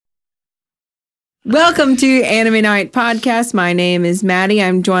Welcome to Anime Night Podcast. My name is Maddie.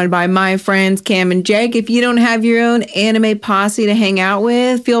 I'm joined by my friends Cam and Jake. If you don't have your own anime posse to hang out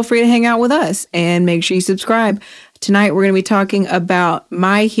with, feel free to hang out with us and make sure you subscribe. Tonight we're going to be talking about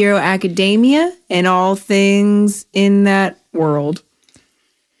My Hero Academia and all things in that world.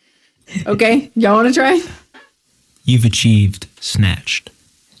 Okay, y'all want to try? You've achieved Snatched.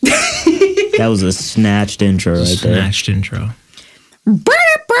 That was a snatched intro right there. Snatched intro. What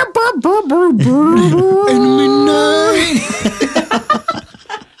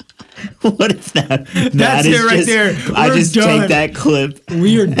is that? That's it right there. I We're just done. take that clip.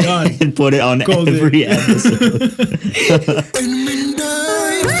 We are done. And put it on every episode.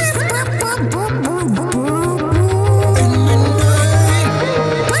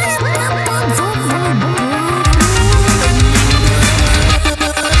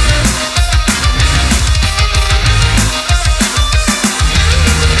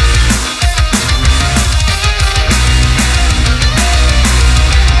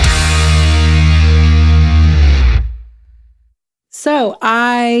 So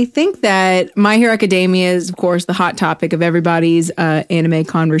I think that My Hero Academia is, of course, the hot topic of everybody's anime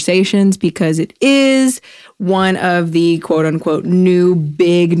conversations because it is one of the quote-unquote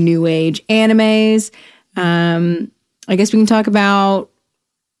big new age animes. I guess we can talk about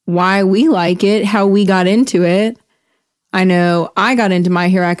why we like it, how we got into it. I know I got into My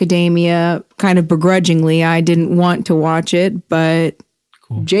Hero Academia kind of begrudgingly. I didn't want to watch it, but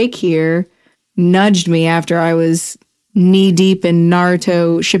cool. Jake here nudged me after I was knee deep in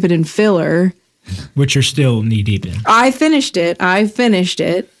Naruto Shippuden filler, which you're still knee deep in. I finished it. I've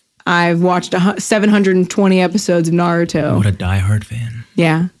watched 720 episodes of Naruto. What a diehard fan.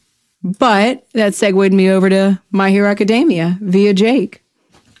 Yeah. But that segued me over to My Hero Academia via Jake.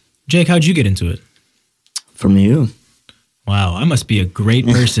 Jake, how'd you get into it? From you. Wow, I must be a great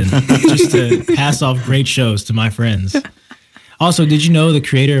person just to pass off great shows to my friends. Also, did you know the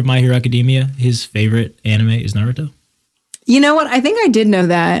creator of My Hero Academia, his favorite anime is Naruto? You know what? I think I did know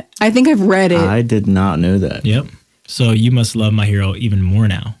that. I think I've read it. I did not know that. Yep. So you must love My Hero even more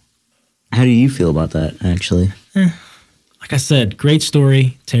now. How do you feel about that, actually? Like I said, great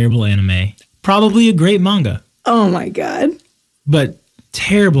story, terrible anime. Probably a great manga. Oh my God. But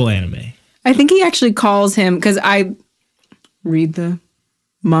terrible anime. I think he actually calls him, because I read the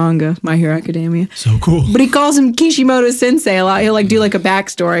manga, My Hero Academia. So cool. But he calls him Kishimoto Sensei a lot. He'll do like a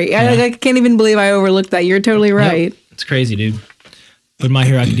backstory. Yeah. I can't even believe I overlooked that. You're totally right. Yep. It's crazy, dude. But My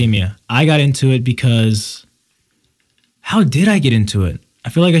Hero Academia, I got into it because... How did I get into it? I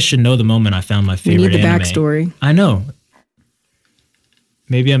feel like I should know the moment I found my favorite anime. You need the backstory. I know.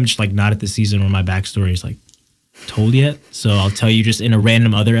 Maybe I'm just not at the season where my backstory is told yet. So I'll tell you just in a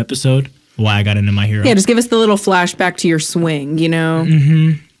random other episode why I got into My Hero. Yeah, just give us the little flashback to your swing, you know?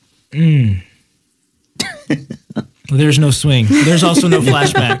 There's no swing. There's also no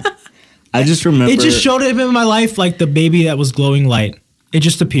flashback. I just remember... It just showed up in my life like the baby that was glowing light. It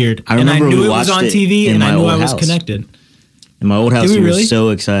just appeared. I remember and I knew we it was on watched TV it in and I my knew I old was house. connected. In my old house, Did we you really? were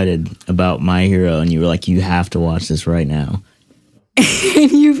so excited about My Hero, and you were like, you have to watch this right now.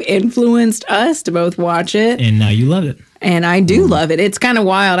 And you've influenced us to both watch it. And now you love it. And I do love it. It's kind of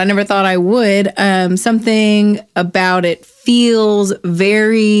wild. I never thought I would. Something about it feels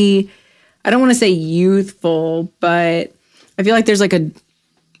very, I don't want to say youthful, but I feel like there's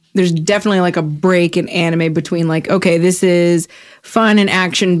definitely a break in anime between okay, this is fun and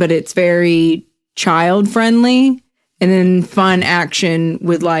action, but it's very child friendly. And then fun action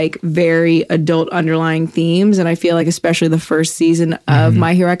with very adult underlying themes. And I feel like especially the first season of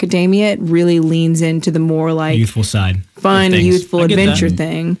My Hero Academia, it really leans into the more youthful side. Fun, youthful adventure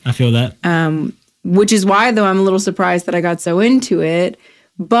thing. I feel that. Which is why, though, I'm a little surprised that I got so into it.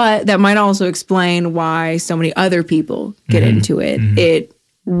 But that might also explain why so many other people get into it. It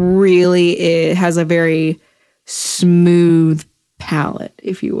really has a very smooth palette,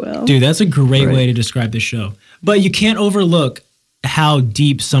 if you will. Dude, that's a great way to describe this show. But you can't overlook how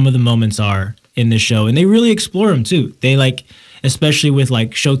deep some of the moments are in this show. And they really explore them, too. They especially with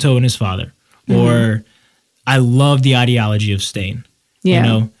Shoto and his father. Or I love the ideology of Stain. Yeah. You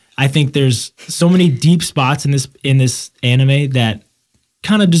know, I think there's so many deep spots in this anime that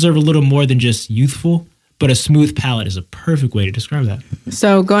kind of deserve a little more than just youthful. But a smooth palette is a perfect way to describe that.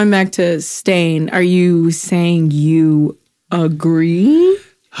 So going back to Stain, are you saying you agree?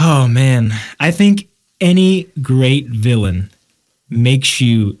 Oh, man. I think any great villain makes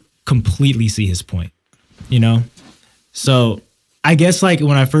you completely see his point, you know? So I guess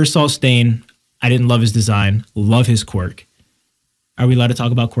when I first saw Stain, I didn't love his design, love his quirk. Are we allowed to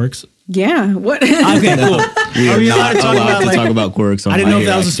talk about quirks? Yeah. What? Okay, cool. We Are are we not allowed to talk allowed about, to like- talk about quirks on I didn't My know if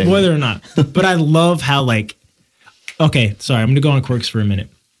that Hero was a Academia. spoiler or not, but I love how like. Okay, sorry, I'm going to go on quirks for a minute.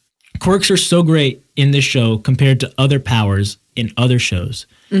 Quirks are so great in this show compared to other powers in other shows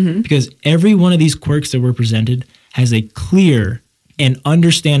because every one of these quirks that were presented has a clear and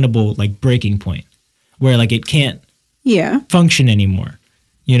understandable like breaking point where like it can't Yeah. function anymore.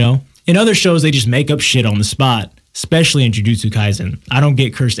 You know, in other shows they just make up shit on the spot. Especially in Jujutsu Kaisen, I don't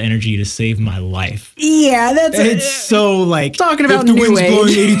get cursed energy to save my life. Yeah, that's It's so like Talking about if the new wind's age. blowing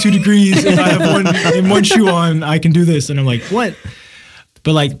 82 degrees and I have one shoe on, I can do this. And I'm like, what?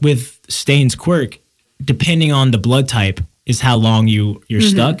 But like with Stain's quirk, depending on the blood type is how long you're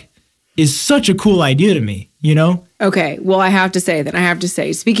stuck. Is such a cool idea to me, you know? Okay, well, I have to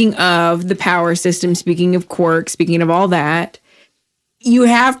say, speaking of the power system, speaking of quirks, speaking of all that, you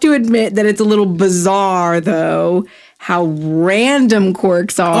have to admit that it's a little bizarre, though, how random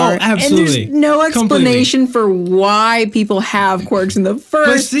quirks are. Oh, absolutely. And there's no explanation for why people have quirks in the But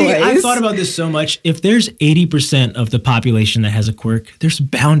first see, place. I've thought about this so much. If there's 80% of the population that has a quirk, there's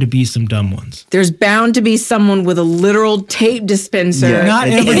bound to be some dumb ones. There's bound to be someone with a literal tape dispenser. Yeah. Not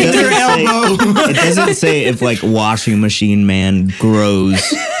It every doesn't their say- elbow. It doesn't say if like washing machine man grows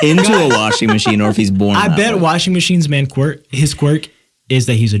into a washing machine or if he's born. I that bet way. washing machine's his quirk is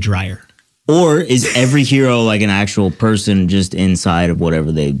that he's a dryer. Or is every hero like an actual person just inside of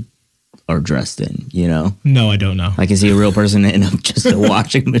whatever they are dressed in? You know, No, I don't know. like is he a real person in just a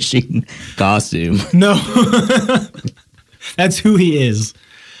washing machine costume? No. That's who he is.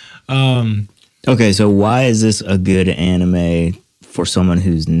 Okay, so why is this a good anime for someone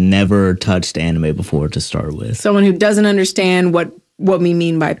who's never touched anime before to start with? Someone who doesn't understand what we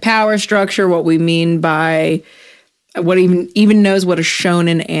mean by power structure, what we mean by what even knows what a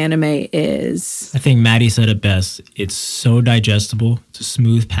shonen anime is. I think Maddie said it best. It's so digestible. It's a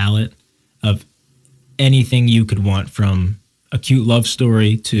smooth palette of anything you could want, from a cute love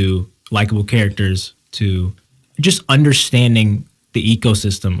story to likable characters to just understanding the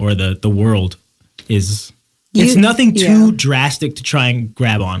ecosystem or the world. It's nothing too drastic to try and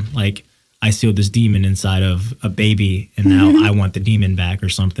grab on. Like, I sealed this demon inside of a baby and now I want the demon back or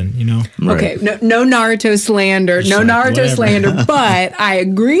something, you know? Okay, no Naruto slander, no like, Naruto whatever. slander, but I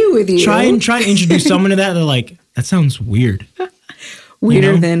agree with you. Try and introduce someone to that. They're like, that sounds weird. Weirder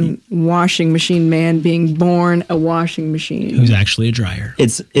you know? than washing machine man being born a washing machine. Who's actually a dryer.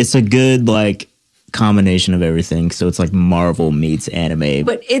 It's a good like combination of everything. So it's like Marvel meets anime.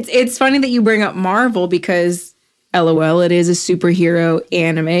 But it's funny that you bring up Marvel because LOL, it is a superhero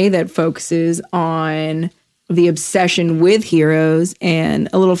anime that focuses on the obsession with heroes. And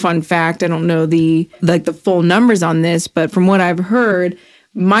a little fun fact, I don't know the full numbers on this, but from what I've heard,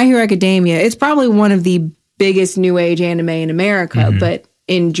 My Hero Academia, it's probably one of the biggest new age anime in America, but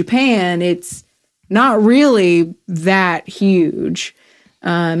in Japan, it's not really that huge.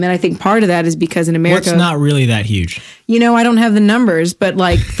 And I think part of that is because in America, What's not really that huge? you know, I don't have the numbers, but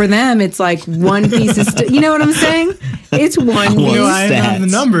like for them, it's like one piece of, you know what I'm saying? It's one piece. You know, I don't have the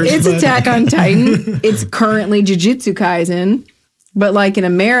Stats. numbers. It's but- Attack on Titan. It's currently Jujutsu Kaisen. But like in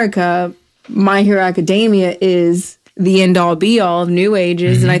America, My Hero Academia is the end all be all of new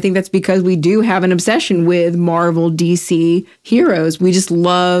ages. And I think that's because we do have an obsession with Marvel, DC heroes. We just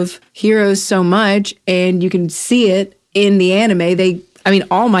love heroes so much. And you can see it in the anime.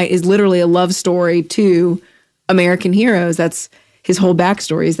 All Might is literally a love story to American heroes. That's his whole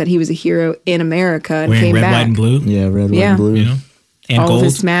backstory, is that he was a hero in America and Wearing came red, back. white, and blue. Yeah, red, white, Yeah. and blue. You know, and All of gold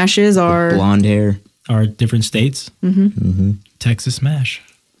his smashes are. Blonde hair. are different states. Texas smash.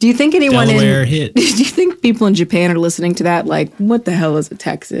 Do you think anyone Delaware in? hit. Do you think people in Japan are listening to that? Like, what the hell is a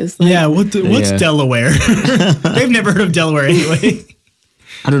Texas? Like, Yeah, what's Yeah. Delaware? They've never heard of Delaware anyway.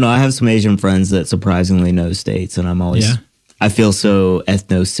 I don't know. I have some Asian friends that surprisingly know states, and I'm always Yeah. I feel so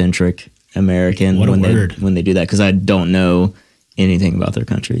ethnocentric American What a when word. they do that, because I don't know anything about their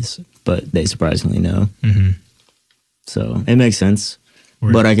countries, but they surprisingly know. So it makes sense.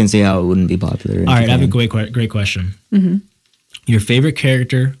 Word. But I can see how it wouldn't be popular. In All right, I have a Japan. great question. Your favorite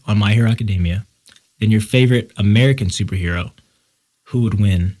character on My Hero Academia, and your favorite American superhero, who would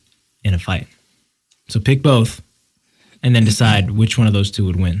win in a fight? So pick both, and then decide which one of those two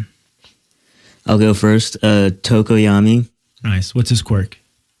would win. I'll go first. Tokoyami. Nice. What's his quirk?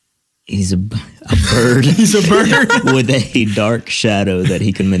 He's a bird. He's a bird. with a dark shadow that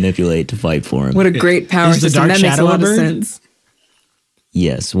he can manipulate to fight for him. what a great power Is the system. Dark That makes a Shadow a lot of bird? sense.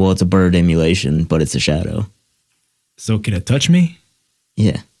 Yes. Well, it's a bird emulation, but it's a shadow. So can it touch me?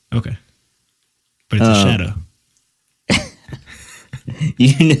 Yeah. Okay. But it's a shadow.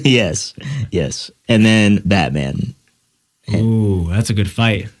 Yes. And then Batman. Ooh, that's a good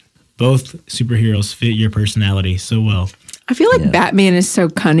fight. Both superheroes fit your personality so well. I feel like Batman is so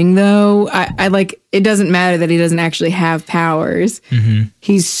cunning, though. I like, it doesn't matter that he doesn't actually have powers. Mm-hmm.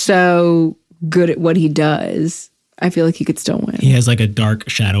 He's so good at what he does. I feel like he could still win. He has like a dark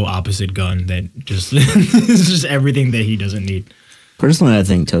shadow opposite gun that just is just everything that he doesn't need. Personally, I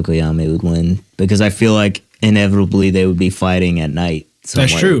think Tokoyami would win because I feel like inevitably they would be fighting at night.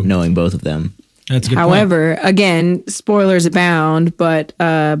 That's true. Knowing both of them. That's a good However, again, spoilers abound, but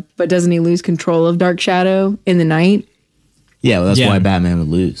doesn't he lose control of Dark Shadow in the night? Yeah, well, that's why Batman would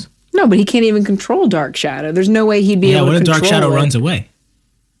lose. No, but he can't even control Dark Shadow. There's no way he'd be able to control it. What if Dark Shadow runs away?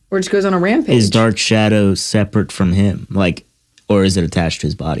 Or just goes on a rampage. Is Dark Shadow separate from him? Like, or is it attached to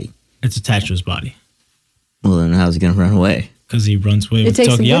his body? It's attached to his body. Well, then how's he going to run away? Because he runs away with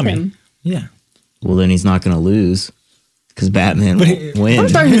takes him with Tokoyami. him. Yeah. Well, then he's not going to lose because Batman won't win. I'm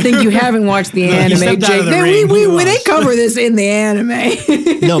starting to think you haven't watched the anime, Jake. They cover this in the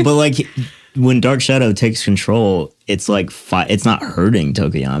anime. No, but like when Dark Shadow takes control, it's like it's not hurting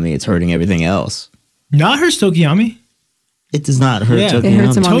Tokoyami; it's hurting everything else. Not hurts Tokoyami. It does not hurt Tokoyami. It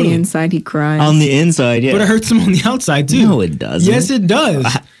hurts him on the inside. He cries. On the inside, yeah. But it hurts him on the outside too. No, it doesn't. Yes, it does.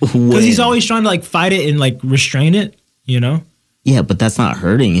 Because he's always trying to like fight it and like restrain it. You know. Yeah, but that's not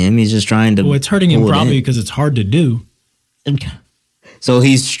hurting him. He's just trying to. Well, it's hurting him probably because it's hard to do. So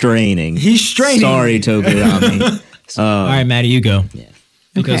he's straining. He's straining. Sorry, Tokoyami. All right, Maddie, you go. Yeah.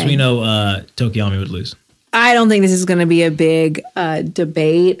 Because we know Tokoyami would lose. I don't think this is going to be a big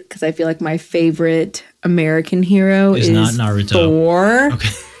debate because I feel like my favorite American hero is not Naruto. Thor. Okay.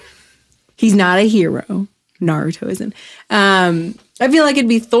 He's not a hero. Naruto isn't. I feel like it'd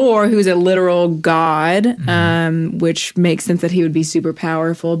be Thor, who's a literal god, which makes sense that he would be super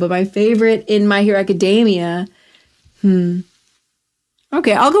powerful. But my favorite in My Hero Academia,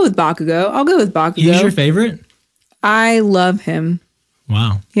 okay, I'll go with Bakugo. He's your favorite? I love him.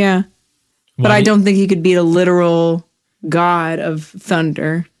 Wow. Yeah. But I don't think he could beat a literal god of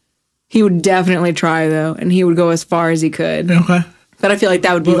thunder. He would definitely try, though, and he would go as far as he could. Okay. But I feel like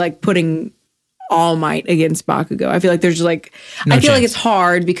that would be like putting All Might against Bakugo. I feel like there's like, No I feel like chance. it's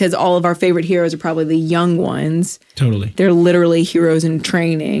hard because all of our favorite heroes are probably the young ones. Totally. They're literally heroes in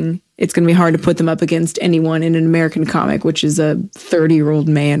training. It's going to be hard to put them up against anyone in an American comic, which is a 30-year-old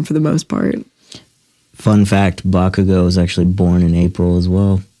man for the most part. Fun fact, Bakugo was actually born in April as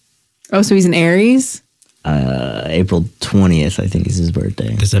well. Oh, so he's an Aries? April 20th, I think, is his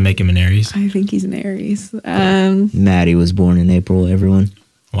birthday. Does that make him an Aries? I think he's an Aries. Maddie was born in April, everyone.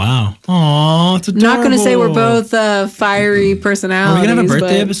 Wow. Aw, it's adorable. Not going to say we're both fiery personalities. Are we going to have a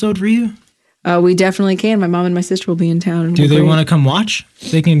birthday but, episode for you? We definitely can. My mom and my sister will be in town. Do they want to come watch?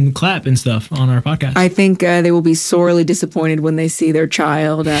 They can clap and stuff on our podcast. I think they will be sorely disappointed when they see their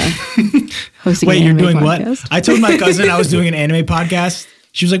child hosting Wait, an you're anime doing podcast. what? I told my cousin I was doing an anime podcast.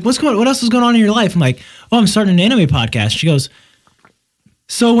 She was like, what else is going on in your life? I'm like, oh, I'm starting an anime podcast. She goes,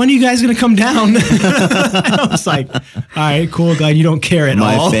 so when are you guys going to come down? And I was like, all right, cool. Glad you don't care at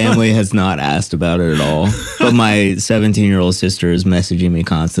all. My family has not asked about it at all. But my 17-year-old sister is messaging me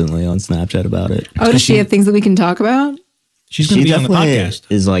constantly on Snapchat about it. Oh, does she have things that we can talk about? She's going to be on the podcast.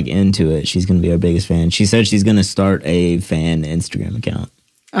 Is like into it. She's going to be our biggest fan. She said she's going to start a fan Instagram account.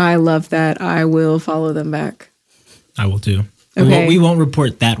 I love that. I will follow them back. I will too. Okay. We won't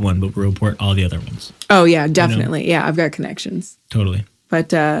report that one, but we'll report all the other ones. Oh, yeah, definitely. Yeah, I've got connections. Totally.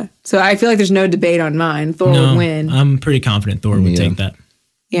 But so I feel like there's no debate on mine. Thor would win. I'm pretty confident Thor would take that.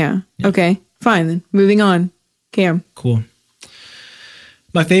 Yeah. Okay. Fine then. Moving on. Cam. Cool.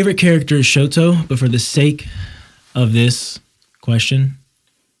 My favorite character is Shoto, but for the sake of this question,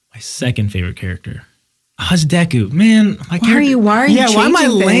 my second favorite character, Deku. Man, my character. Why are you Yeah, why am I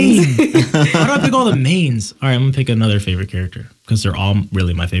lame? changing Why do I pick all the mains? All right, I'm gonna pick another favorite character because they're all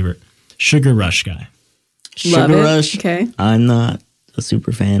really my favorite. Sugar Rush guy. Love Sugar it. Rush. Okay. I'm not a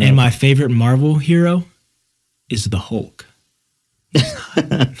super fan And of. my favorite Marvel hero is the Hulk.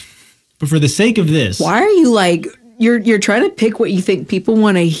 But for the sake of this, Why are you like you're trying to pick what you think people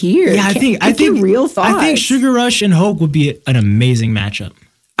want to hear? yeah, I think your real thoughts. I think Sugar Rush and Hulk would be an amazing matchup.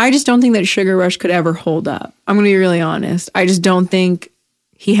 I just don't think that Sugar Rush could ever hold up. I'm going to be really honest. I just don't think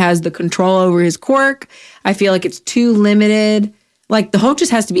he has the control over his quirk. I feel like it's too limited. Like the Hulk just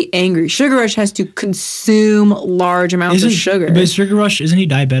has to be angry. Sugar Rush has to consume large amounts of sugar. But Sugar Rush, isn't he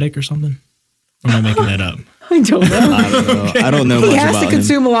diabetic or something? Or am I making that up? I don't know. I don't know. I don't know He much has about to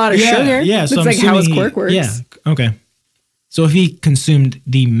consume a lot of sugar. Yeah, so That's I'm like how his assuming quirk works. Yeah, okay. So if he consumed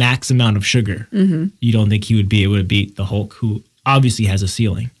the max amount of sugar, you don't think he would be able to beat the Hulk, who obviously has a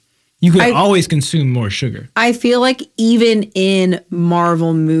ceiling? You could always consume more sugar. I feel like even in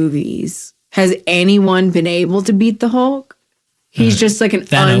Marvel movies, has anyone been able to beat the Hulk? He's just like an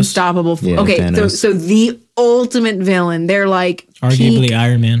Thanos. unstoppable. Okay, Thanos. so the ultimate villain. They're like Arguably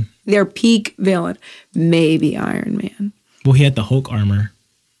Iron Man. They're peak villain. Maybe Iron Man. Well, he had the Hulk armor.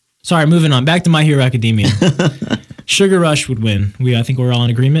 Sorry, moving on. Back to My Hero Academia. Sugar Rush would win. I think we're all in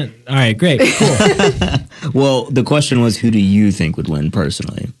agreement. All right, great, cool. Well, the question was, who do you think would win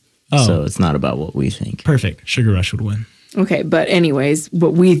personally? Oh. So it's not about what we think. Perfect. Sugar Rush would win. Okay, but anyways,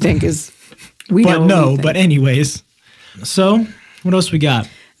 what we think is we But know. What no, we think. but anyways. So, what else we got?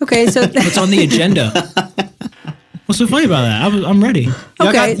 Okay, so What's on the agenda? What's so funny about that? I'm ready.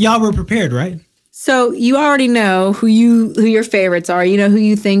 Y'all were prepared, right? So you already know who your favorites are. You know who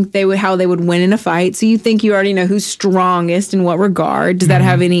you think how they would win in a fight. So you think you already know who's strongest in what regard. Does that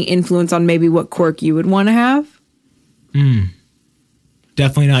have any influence on maybe what quirk you would want to have?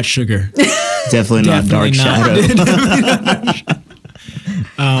 Definitely not Sugar. Definitely not Dark Shadow.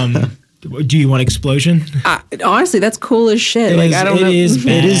 Do you want Explosion? Honestly, that's cool as shit. I don't know. It is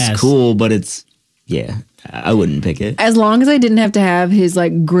It is badass. cool, but I wouldn't pick it. As long as I didn't have to have his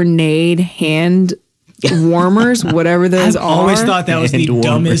grenade hand warmers, whatever those I've are. always thought that was the Hand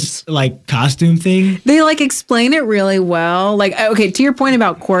dumbest costume thing. They explain it really well. Okay, to your point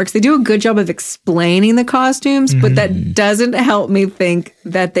about quirks, they do a good job of explaining the costumes, but that doesn't help me think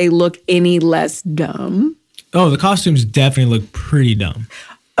that they look any less dumb. Oh, the costumes definitely look pretty dumb.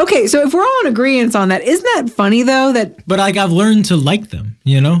 Okay, so if we're all in agreement on that, isn't that funny though? But I've learned to like them,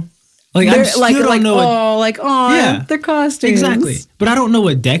 you know? I They're still don't know yeah, their costumes. Exactly. But I don't know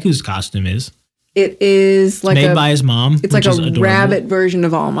what Deku's costume is. It is Made by his mom. It's like which is a adorable. rabbit version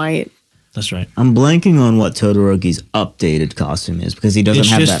of All Might. That's right. I'm blanking on what Todoroki's updated costume is because he doesn't It's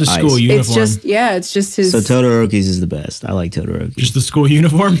have just that the school ice. uniform. It's just his. So Todoroki's is the best. I like Todoroki. Just the school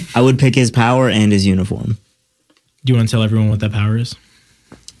uniform. I would pick his power and his uniform. Do you want to tell everyone what that power is?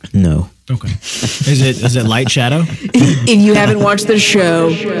 No. Okay. Is it light shadow? If you haven't watched the show,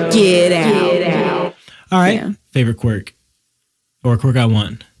 get out. All right. Yeah. Favorite quirk. Or quirk I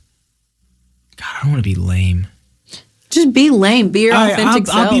want. God, I don't want to be lame. Just be lame. Be your All right, authentic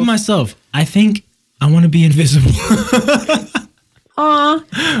self. I'll be myself. I think I want to be invisible. Aw.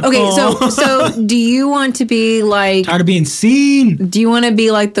 Okay, so do you want to be Tired of being seen. do you want to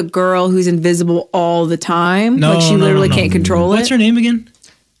be like the girl who's invisible all the time? No, she literally no. can't control What's it? her name again?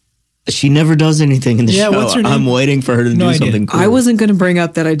 She never does anything in the show. what's her name? I'm waiting for her to No do idea. something cool. I wasn't going to bring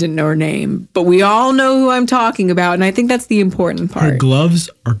up that I didn't know her name, but we all know who I'm talking about, and I think that's the important Her part. gloves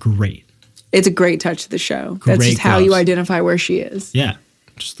are great. It's a great touch to the show. That's Great just how you gloves. identify identify where she is. Yeah.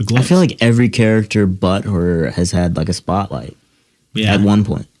 Just the I gloves. feel like every character but her has had a spotlight yeah. at one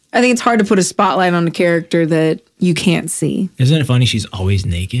point. I think it's hard to put a spotlight on a character that you can't see. Isn't it funny she's always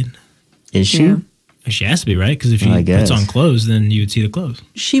naked? Is she? Yeah. She has to be, right? Because if I she guess. puts on clothes, then you would see the clothes.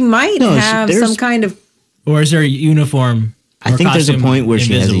 She might No, have there's- some kind of. Or is there a uniform? I or think there's a costume point where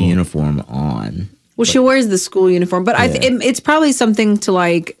she has a invisible? uniform on. Well, she wears the school uniform, but it's probably something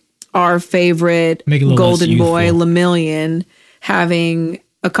to our favorite Make it a little less golden boy, youthful. Lemillion, having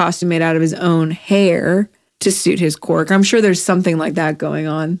a costume made out of his own hair to suit his quirk. I'm sure there's something like that going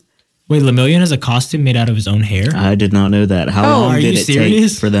on. Wait, Lemillion has a costume made out of his own hair? I did not know that. How long are did you it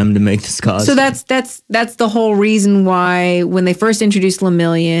serious? take for them to make this costume? So that's the whole reason why when they first introduced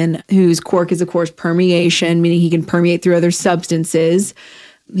Lemillion, whose quirk is of course permeation, meaning he can permeate through other substances,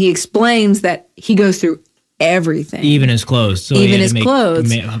 he explains that he goes through everything. Even his clothes. So he Even had to his make-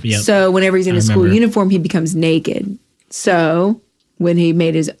 clothes. Yep. So whenever he's in I his school remember. uniform, he becomes naked. So when he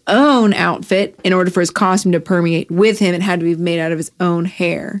made his own outfit, in order for his costume to permeate with him, it had to be made out of his own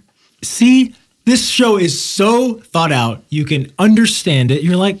hair. See, this show is so thought out. You can understand it.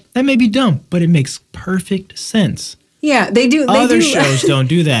 You're like, that may be dumb, but it makes perfect sense. Yeah, they do. Other do. shows don't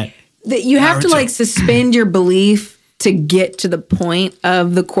do that. That you have to Naruto. suspend your belief to get to the point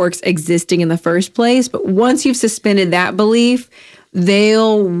of the quirks existing in the first place. But once you've suspended that belief,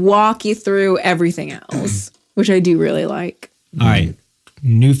 they'll walk you through everything else, which I do really like. All right.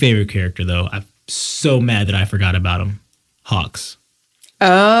 New favorite character, though. I'm so mad that I forgot about him. Hawks.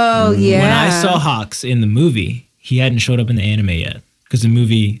 Oh, yeah. When I saw Hawks in the movie, he hadn't showed up in the anime yet because the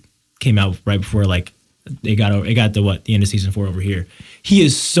movie came out right before it got the end of season 4 over here. He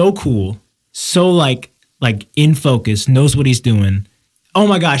is so cool, so like in focus, knows what he's doing. Oh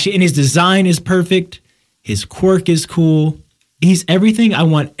my gosh, and his design is perfect. His quirk is cool. He's everything I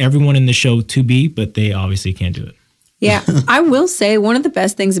want everyone in the show to be, but they obviously can't do it. Yeah, I will say one of the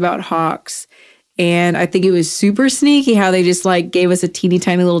best things about Hawks, and I think it was super sneaky how they just gave us a teeny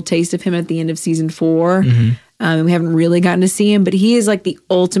tiny little taste of him at the end of season 4. And we haven't really gotten to see him, but he is the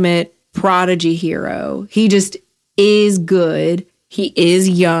ultimate prodigy hero. He just is good. He is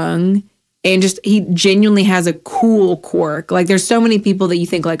young. And just he genuinely has a cool quirk. Like there's so many people that you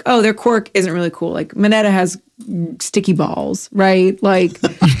think like, oh, their quirk isn't really cool. Like Mineta has sticky balls, right? Like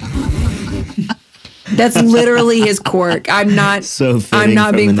that's literally his quirk. I'm not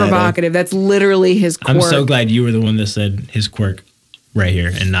being provocative. That's literally his quirk. I'm so glad you were the one that said his quirk right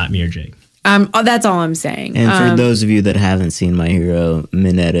here and not me or Jake. That's all I'm saying. And for those of you that haven't seen My Hero,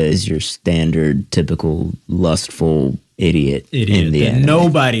 Mineta is your standard, typical, lustful idiot in the that anime.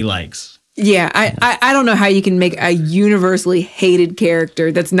 nobody likes. Yeah, I don't know how you can make a universally hated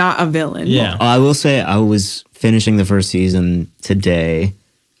character that's not a villain. Yeah. I will say I was finishing the first season today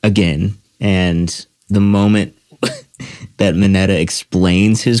again, and the moment that Mineta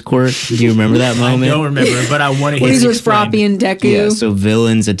explains his quirk, do you remember that moment? I don't remember, but I want to hear When he's it with explained. Froppy and Deku. Yeah, so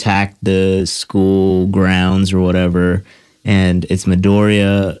villains attack the school grounds or whatever, and it's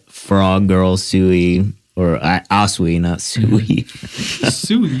Midoriya, Frog Girl, Sui, or Asui, not Sui,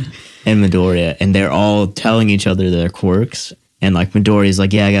 Sui. and Midoriya, and they're all telling each other their quirks. And like Midoriya's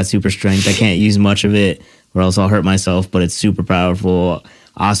like, yeah, I got super strength. I can't use much of it, or else I'll hurt myself. But it's super powerful.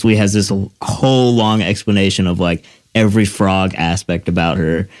 Asui has this whole long explanation of like every frog aspect about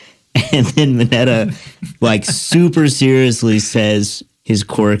her, and then Mineta like super seriously says his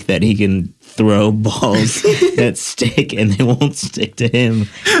quirk that he can throw balls that stick and they won't stick to him,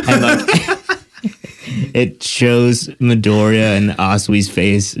 and like. It shows Midoriya and Asui's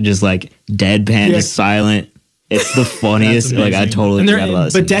face just like deadpan, just silent. It's the funniest. Like I totally forgot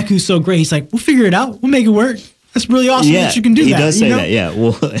about But this. Deku's so great. He's like, we'll figure it out. We'll make it work. That's really awesome that you can do he that. does say you know? that. Yeah,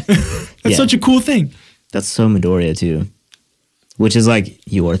 well, That's such a cool thing. That's so Midoriya too, which is like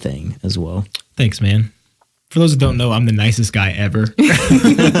your thing as well. Thanks, man. For those who don't know, I'm the nicest guy ever.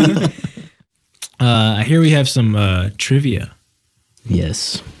 Here we have some trivia.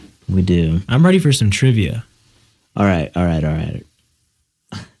 Yes, we do. I'm ready for some trivia. All right.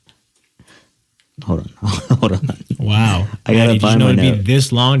 Hold on. Wow. I gotta Maddie, did you find know my it'd be note.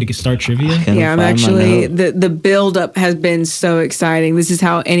 this long to start trivia? Yeah, I'm actually the build up has been so exciting. This is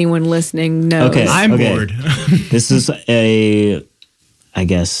how anyone listening knows. Okay. I'm bored. This is I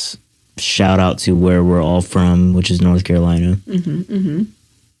guess, shout out to where we're all from, which is North Carolina. This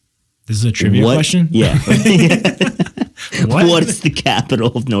is a trivia question? Yeah. What? What is the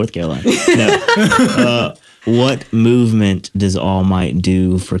capital of North Carolina? No. What movement does All Might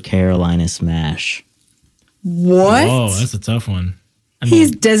do for Carolina Smash? What? Oh, that's a tough one.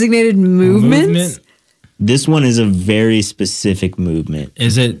 He's designated movements? Movement? This one is a very specific movement.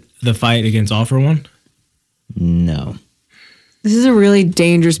 Is it the fight against All For One? No. This is a really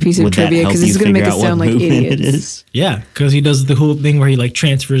dangerous piece of Would that trivia help because this you is going to make figure us out sound what like movement idiots. it is? Yeah, because he does the whole thing where he like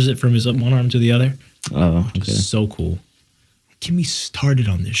transfers it from his one arm to the other. Oh, okay. It's so cool. Get me started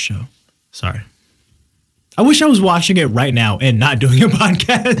on this show. Sorry. I wish I was watching it right now and not doing a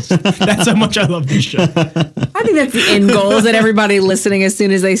podcast. That's how much I love this show. I think that's the end goal is that everybody listening, as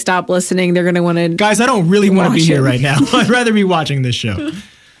soon as they stop listening, they're going to want to. Guys, I don't really want to be Watch here it. right now. I'd rather be watching this show.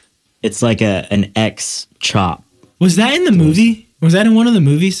 It's like an X chop. Was that in the movie? Was that in one of the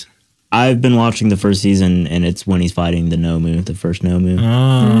movies? I've been watching the first season, and it's when he's fighting the Nomu, the first Nomu.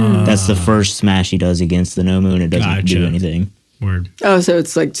 Oh, That's the first smash he does against the Nomu, and it doesn't do Gotcha. anything. word. Oh, so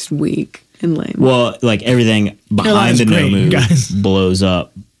it's like just weak and lame. Well, like everything behind Carolina's the great, Nomu guys. blows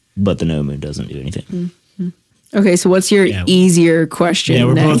up, but the Nomu doesn't do anything. Okay, so what's your Yeah. easier question Yeah,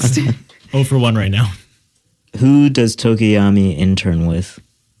 we're next? both 0 for 1 right now. Who does Tokiyami intern with?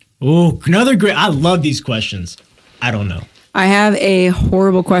 Oh, another great. I love these questions. I don't know. I have a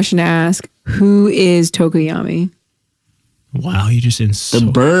horrible question to ask. Who is Tokoyami? Wow, you just The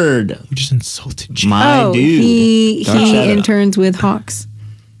insulted. bird. You just insulted. Jim. My dude. he Dark Shadow. interns with hawks.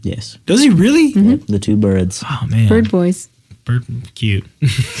 Yes. Does he really? The two birds. Oh man, Bird boys. Bird, cute.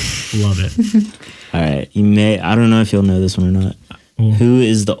 Love it. All right. I don't know if you'll know this one or not. Oh. Who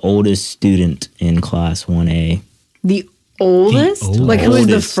is the oldest student in class 1A? The oldest? oldest. Like who is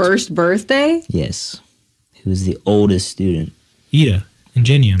the Oldest. first birthday? Yes. Who's the oldest student? Ida,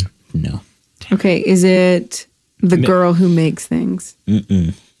 Ingenium. No. Okay, is it the girl who makes things?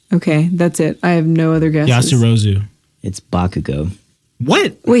 Mm-mm. Okay, that's it. I have no other guesses. Yasurozu. It's Bakugo.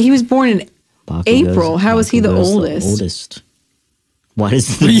 What? Wait, he was born in Bakugo's- April. How is he the Bakugo's oldest? oldest. Why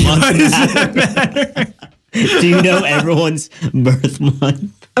does the month matter? Do you know everyone's birth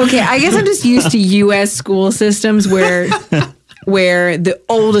month? Okay, I guess I'm just used to U.S. school systems where the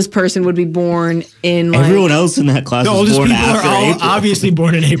oldest person would be born in like. Everyone else in that class The was oldest born people are after all April. obviously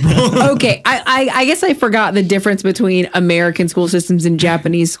born in April. Okay, I guess I forgot the difference between American school systems and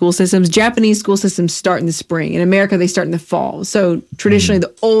Japanese school systems. Japanese school systems start in the spring. In America, they start in the fall. So traditionally,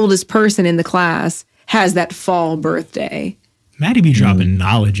 the oldest person in the class has that fall birthday. Maddie be dropping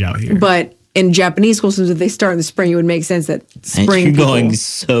knowledge out here. But in Japanese school systems, if they start in the spring, it would make sense that spring. And you're people- going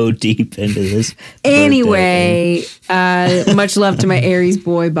so deep into this. Anyway, much love to my Aries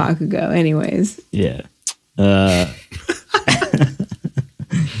boy Bakugo. Anyways, Yeah.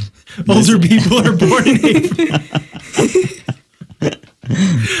 Older people are born in April.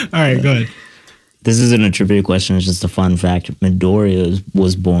 All right, go ahead. This isn't a trivia question. It's just a fun fact. Midoriya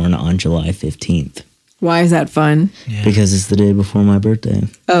was born on July 15th why is that fun? Yeah. because it's the day before my birthday.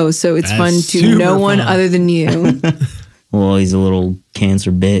 Oh, so it's That's fun to super no one fun. other than you. Well, he's a little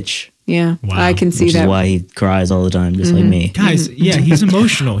cancer bitch, Yeah, Wow. I can see which that. is why he cries all the time, just like me. Guys, yeah, he's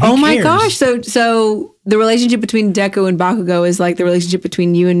emotional. He Oh my cares. gosh! So the relationship between Deku and Bakugo is like the relationship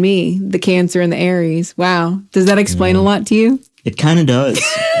between you and me, the Cancer and the Aries. Wow, does that explain a lot to you? It kind of does,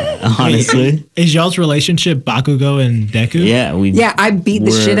 honestly. Is y'all's relationship Bakugo and Deku? Yeah, Yeah, I beat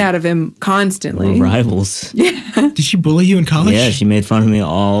the We're- shit out of him we're constantly. rivals. Did she bully you in college? Yeah, she made fun of me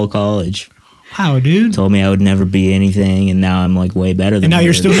all college. Wow, dude. Told me I would never be anything, and now I'm like way better than And now her.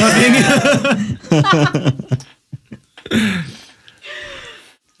 you're still nothing.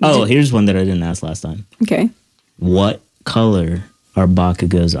 Oh, here's one that I didn't ask last time. Okay, What color are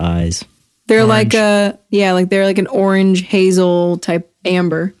Bakugo's eyes? they're Orange. like they're like an orange hazel type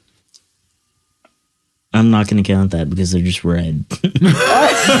amber. I'm not going to count that because they're just red.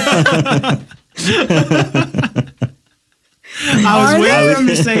 I was waiting for him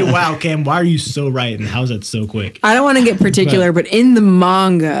to say, wow, Cam, why are you so right? And how's that so quick? I don't want to get particular, but in the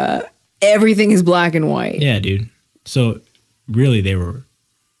manga, everything is black and white. Yeah, dude. So really, they were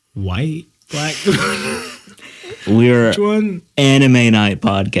white, black. We're Which one? anime night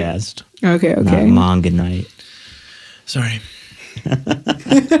podcast, Okay, not okay. manga night. Sorry.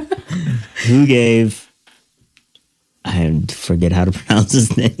 Who gave... I forget how to pronounce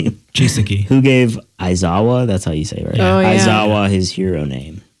his name. Chisaki. Who gave Aizawa, that's how you say it, right? Oh, yeah. Aizawa his hero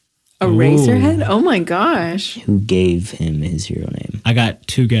name. A Ooh. Razorhead? Oh my gosh. Who gave him his hero name? I got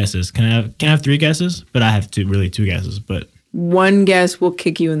 2 guesses. Can I have 3 guesses? But I have 2 guesses. But One guess will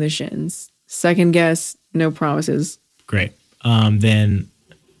kick you in the shins. Second guess, no promises. great. Then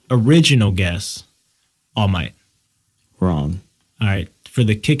original guess, All Might. Wrong. All right. For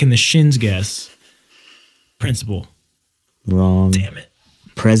the kick in the shins guess, Principal. Wrong. Damn it.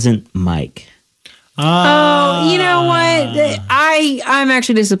 Present Mike. Oh, you know what? I'm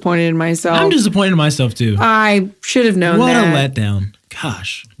actually disappointed in myself. I'm disappointed in myself too. I should have known What that. a letdown.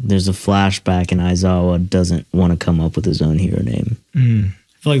 Gosh. There's a flashback, and Aizawa doesn't want to come up with his own hero name.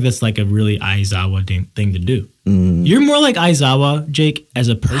 I feel like that's like a really Aizawa thing to do. You're more like Aizawa, Jake, as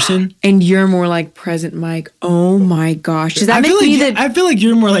a person. And you're more like Present Mike. Oh my gosh. Does that I make feel, me like, the... I feel like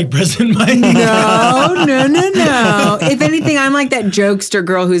you're more like President Mike. No. If anything, I'm like that jokester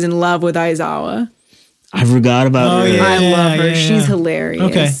girl who's in love with Aizawa. I forgot about her. yeah. I love her. yeah. She's hilarious.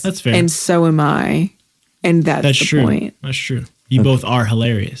 Okay, that's fair. And so am I. And that's That's the true. point. That's true. You both are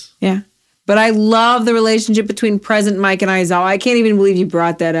hilarious. Yeah. But I love the relationship between Present Mike and Aizawa. I can't even believe you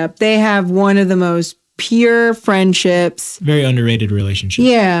brought that up. They have one of the most pure friendships. Very underrated relationship.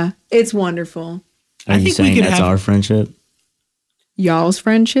 Yeah, it's wonderful. Are I you think we saying could that's have- our friendship? Y'all's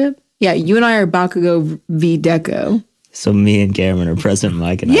friendship? Yeah, you and I are Bakugo v Deco. So me and Cameron are Present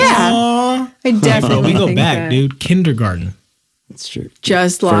Mike and Yeah, Aw. I Bro, definitely we go think back, that. dude. Kindergarten. That's true.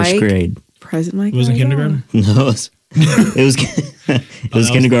 Just First like grade. Present Mike. It wasn't and Aizawa. kindergarten? No, it was it was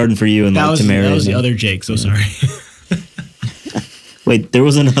kindergarten for you and That like was, Tamara. that was the other Jake, so sorry. Wait, there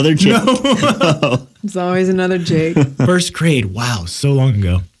was another Jake. It's always another Jake. First grade. Wow, so long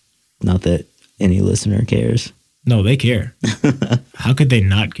ago. Not that any listener cares. No, they care. How could they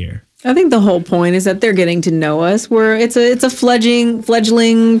not care? I think the whole point is that they're getting to know us. It's a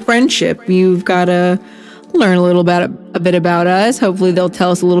fledgling friendship. You've got to learn a bit about us. Hopefully, they'll tell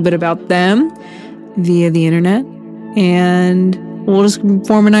us a little bit about them via the internet, and we'll just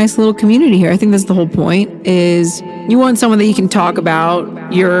form a nice little community here. I think that's the whole point. Is you want someone that you can talk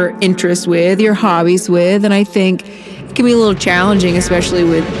about your interests with, your hobbies with, and I think it can be a little challenging, especially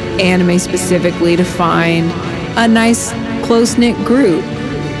with anime specifically, to find a nice close-knit group.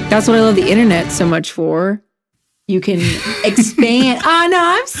 That's what I love the internet so much for. You can expand. Oh no,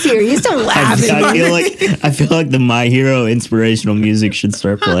 I'm serious. Don't laugh at me. I feel like the My Hero inspirational music should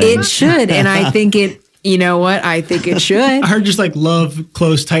start playing. It should, and I think it. You know what? I think it should. I heard just like love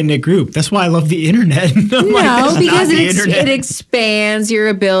close, tight knit group. That's why I love the internet. I'm like, No, that's because not the it internet. expands your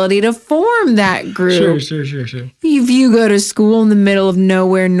ability to form that group. Sure. If you go to school in the middle of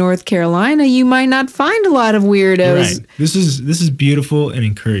nowhere, North Carolina, you might not find a lot of weirdos. Right. This is beautiful and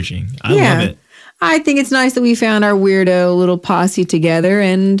encouraging. I Yeah. love it. I think it's nice that we found our weirdo little posse together,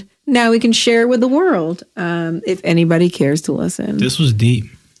 and now we can share with the world if anybody cares to listen. This was deep.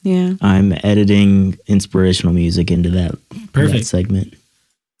 Yeah. I'm editing inspirational music into that, Perfect. that segment.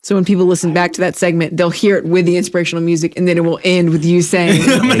 So when people listen back to that segment, they'll hear it with the inspirational music, and then it will end with you saying,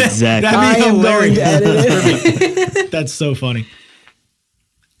 Exactly. I That'd be am going to edit it. Perfect. That's so funny.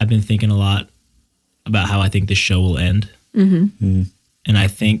 I've been thinking a lot about how I think this show will end. Mm-hmm. And I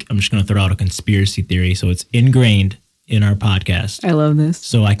think I'm just going to throw out a conspiracy theory so it's ingrained in our podcast. I love this.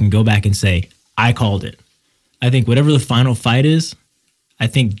 So I can go back and say, I called it. I think whatever the final fight is, I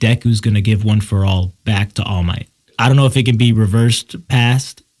think Deku's going to give One for All back to All Might. I don't know if it can be reversed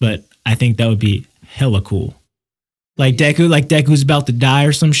past, but I think that would be hella cool. Like Deku's about to die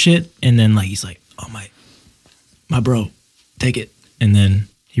or some shit, and then like he's like, All Might, my bro, take it. And then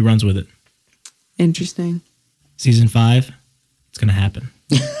he runs with it. Interesting. Season 5, it's going to happen.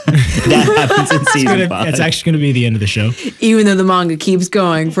 That happens in season 5. It's actually going to be the end of the show. Even though the manga keeps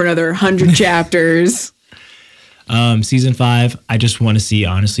going for another 100 chapters. Season 5, I just want to see,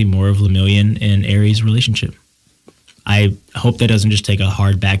 honestly, more of Lemillion and Aries' relationship. I hope that doesn't just take a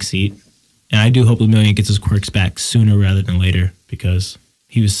hard backseat. And I do hope Lemillion gets his quirks back sooner rather than later, because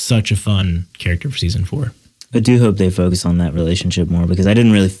he was such a fun character for season 4. I do hope they focus on that relationship more, because I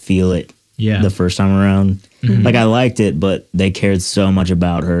didn't really feel it the first time around. Mm-hmm. Like, I liked it, but they cared so much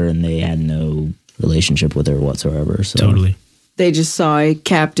about her and they had no relationship with her whatsoever. So. Totally. They just saw a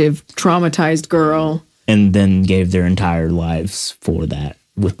captive, traumatized girl. And then gave their entire lives for that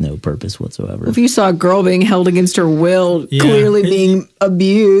with no purpose whatsoever. If you saw a girl being held against her will, clearly being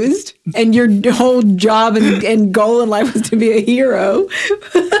abused, and your whole job and goal in life was to be a hero.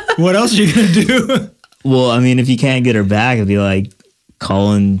 What else are you going to do? Well, I mean, if you can't get her back, it'd be like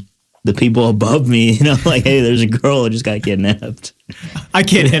calling the people above me, you know, like, hey, there's a girl who just got kidnapped. I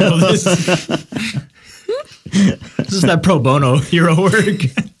can't handle this. This is that pro bono hero work.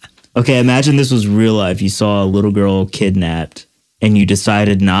 Okay, imagine this was real life. You saw a little girl kidnapped and you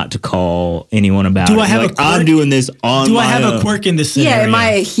decided not to call anyone about it. Do I have like, a quirk? I'm doing this on Do my I have own. a quirk in this scenario? Yeah, am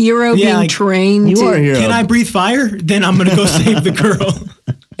I a hero being trained? You are a hero. Can I breathe fire? Then I'm going to go save the girl.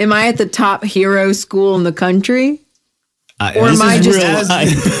 Am I at the top hero school in the country? Or This am I is just... real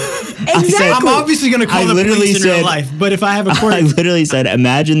life. Exactly. I'm obviously going to call the police in real life, but if I have a quirk... I literally said,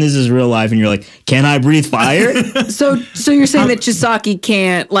 imagine this is real life, and you're like, can I breathe fire? So you're saying that Chisaki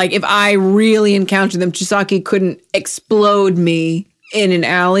can't, like, if I really encountered them, Chisaki couldn't explode me in an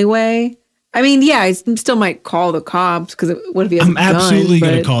alleyway? I mean, yeah, I still might call the cops, because what if he has a gun? I'm absolutely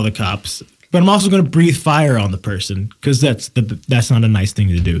going to call the cops, but I'm also going to breathe fire on the person, because that's not a nice thing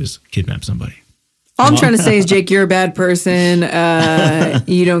to do, is kidnap somebody. All I'm trying to say is, Jake, you're a bad person.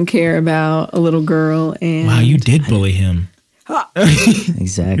 You don't care about a little girl. And Wow, you did bully him.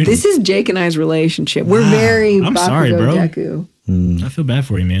 Exactly. This is Jake and I's relationship. We're very I'm Bakugo sorry, bro. Deku. I feel bad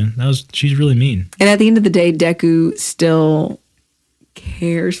for you, man. She's really mean. And at the end of the day, Deku still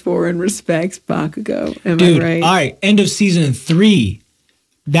cares for and respects Bakugo. Am Dude, I right? all right, end of season 3.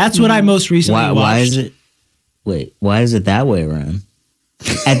 That's what I most recently watched. Why is it? Wait, why is it that way around?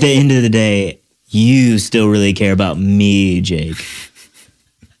 At the end of the day, you still really care about me, Jake.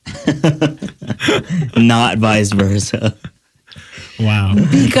 Not vice versa. Wow.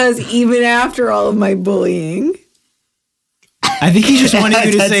 Because even after all of my bullying, I think he just wanted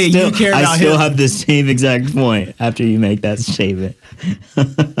you to say you care about I still him. have the same exact point after you make that statement.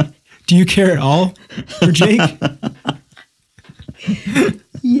 Do you care at all for Jake?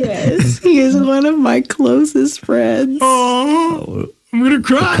 yes, he is one of my closest friends. Oh, I'm going to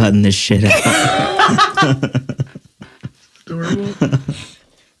cry. Cutting this shit out.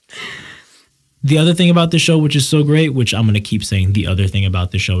 The other thing about the show, which is so great, which I'm going to keep saying the other thing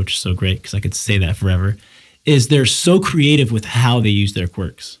about the show, which is so great, because I could say that forever, is they're so creative with how they use their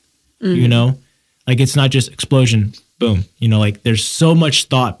quirks. You know? Like, it's not just explosion, boom. You know, like, there's so much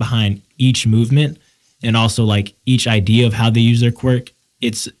thought behind each movement, and also, like, each idea of how they use their quirk.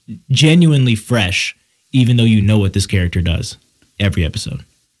 It's genuinely fresh, even though you know what this character does every episode.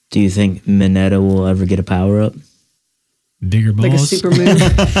 Do you think Mineta will ever get a power-up? Bigger balls. Like a super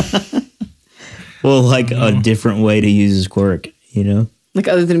move. Well, like a different way to use his quirk, you know? Like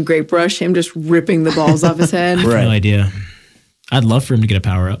other than Great Brush, him just ripping the balls off his head. Right. No idea. I'd love for him to get a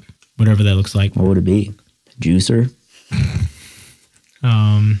power up, whatever that looks like. What would it be? Juicer?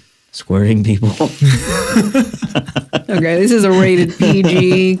 Um, Squirting people? Okay, this is a rated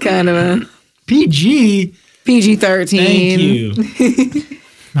PG kind of a PG. PG-13. Thank you.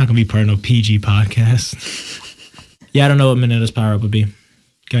 Not gonna be part of no PG podcast. Yeah, I don't know what Mineta's power up would be.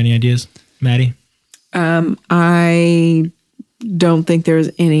 Got any ideas, Maddie? I don't think there's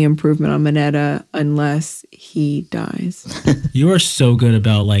any improvement on Mineta unless he dies. You are so good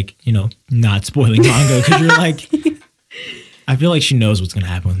about not spoiling manga because you're like, I feel like she knows what's gonna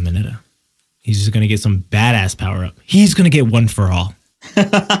happen with Mineta. He's just gonna get some badass power up. He's gonna get one for all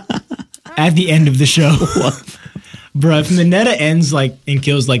at the end of the show. Bro, if Mineta ends and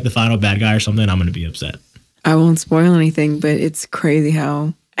kills the final bad guy or something, I'm gonna be upset. I won't spoil anything, but it's crazy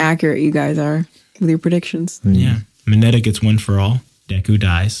how accurate you guys are with your predictions. Yeah. Mineta gets one for all. Deku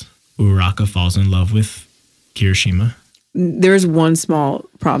dies. Uraraka falls in love with Kirishima. There's one small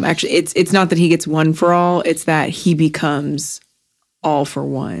problem. Actually, it's not that he gets one for all. It's that he becomes all for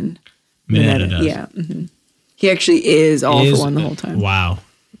one. Mineta does. Yeah. Mm-hmm. He actually is all for one the whole time. Wow.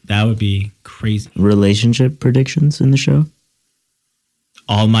 That would be crazy. Relationship predictions in the show?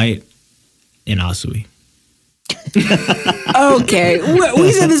 All Might and Asui. Okay,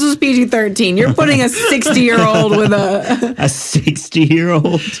 we said this was PG-13. You're putting a 60-year-old with a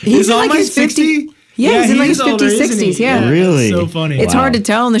 60-year-old. He's in like his 50. Yeah, he's in like his 50s, 60s. Yeah, really. That's so funny. It's hard to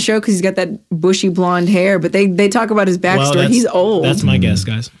tell in the show because he's got that bushy blonde hair, but they talk about his backstory. Well, he's old. That's my guess,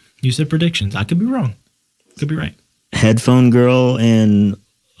 guys. You said predictions. I could be wrong. Could be right. Headphone Girl and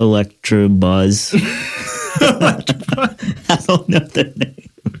Electra Buzz. I don't know their name.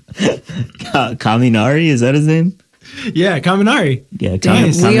 Kaminari, is that his name? Yeah, Kaminari. Yeah,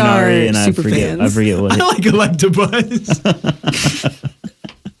 Nice. We are Kaminari, and super fans. I forget what. I like Electabuzz.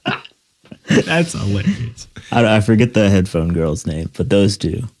 That's hilarious. I forget the Headphone Girl's name, but those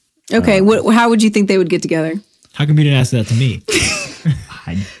two. Okay, how would you think they would get together? How come you didn't ask that to me?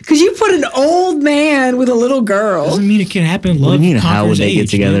 Because you put an old man with a little girl. Doesn't mean it can happen. Love What do you mean? How would conquers they get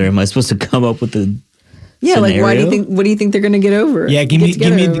age, together? man. Am I supposed to come up with a? Yeah, scenario? like why do you think? What do you think they're gonna get over? Yeah, give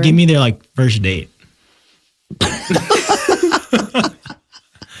me their first date.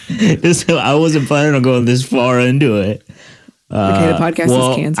 I wasn't planning on going this far into it. Okay, the podcast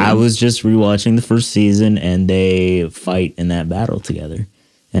is canceled. I was just rewatching the first season, and they fight in that battle together,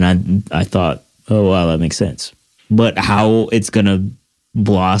 and I thought, oh wow, that makes sense. But how it's gonna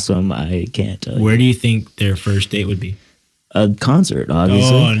blossom, I can't tell you. Where do you think their first date would be? A concert,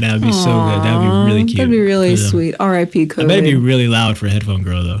 obviously. Oh, that would be so good. That would be really cute. That'd be really sweet. R.I.P. COVID. I bet it'd be really loud for a Headphone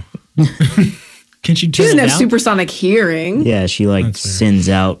Girl, though. Can she She turn doesn't it have down? supersonic hearing. Yeah, she That's fair. sends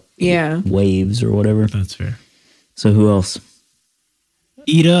out Yeah. waves or whatever. That's fair. So who else?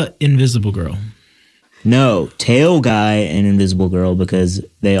 Ida, Invisible Girl. No, Tail Guy and Invisible Girl, because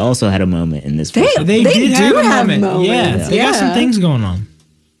they also had a moment in this. first They did do have a have moment. moments. Yeah, they got some Yeah. things going on.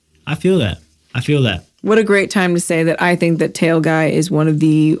 I feel that. What a great time to say that I think that Tail Guy is one of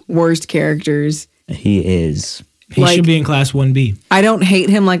the worst characters. He is. He should be in Class 1B. I don't hate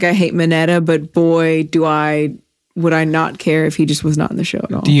him like I hate Mineta, but boy, would I not care if he just was not in the show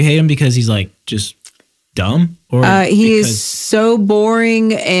at all. Do you hate him because he's just dumb? Or He is because- so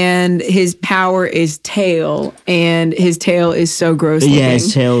boring, and his power is tail, and his tail is so gross looking. Yeah,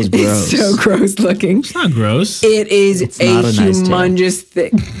 his tail is gross. It's so gross looking. It's not gross. It is a not a nice tail. humongous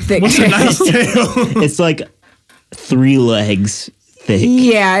thick What's tail. a nice tail? It's like 3 legs thick.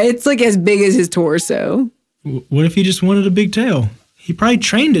 Yeah, it's like as big as his torso. What if he just wanted a big tail? He probably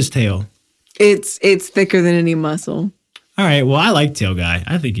trained his tail. It's thicker than any muscle. All right, well, I like Tail Guy.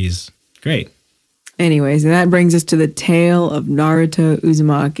 I think he's great. Anyways, and that brings us to the tale of Naruto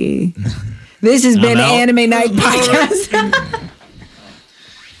Uzumaki. This has been out. Anime Night Podcast.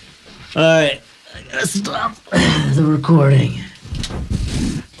 All right, I gotta stop the recording.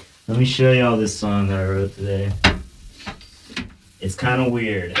 Let me show y'all this song that I wrote today. It's kind of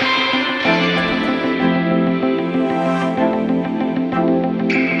weird.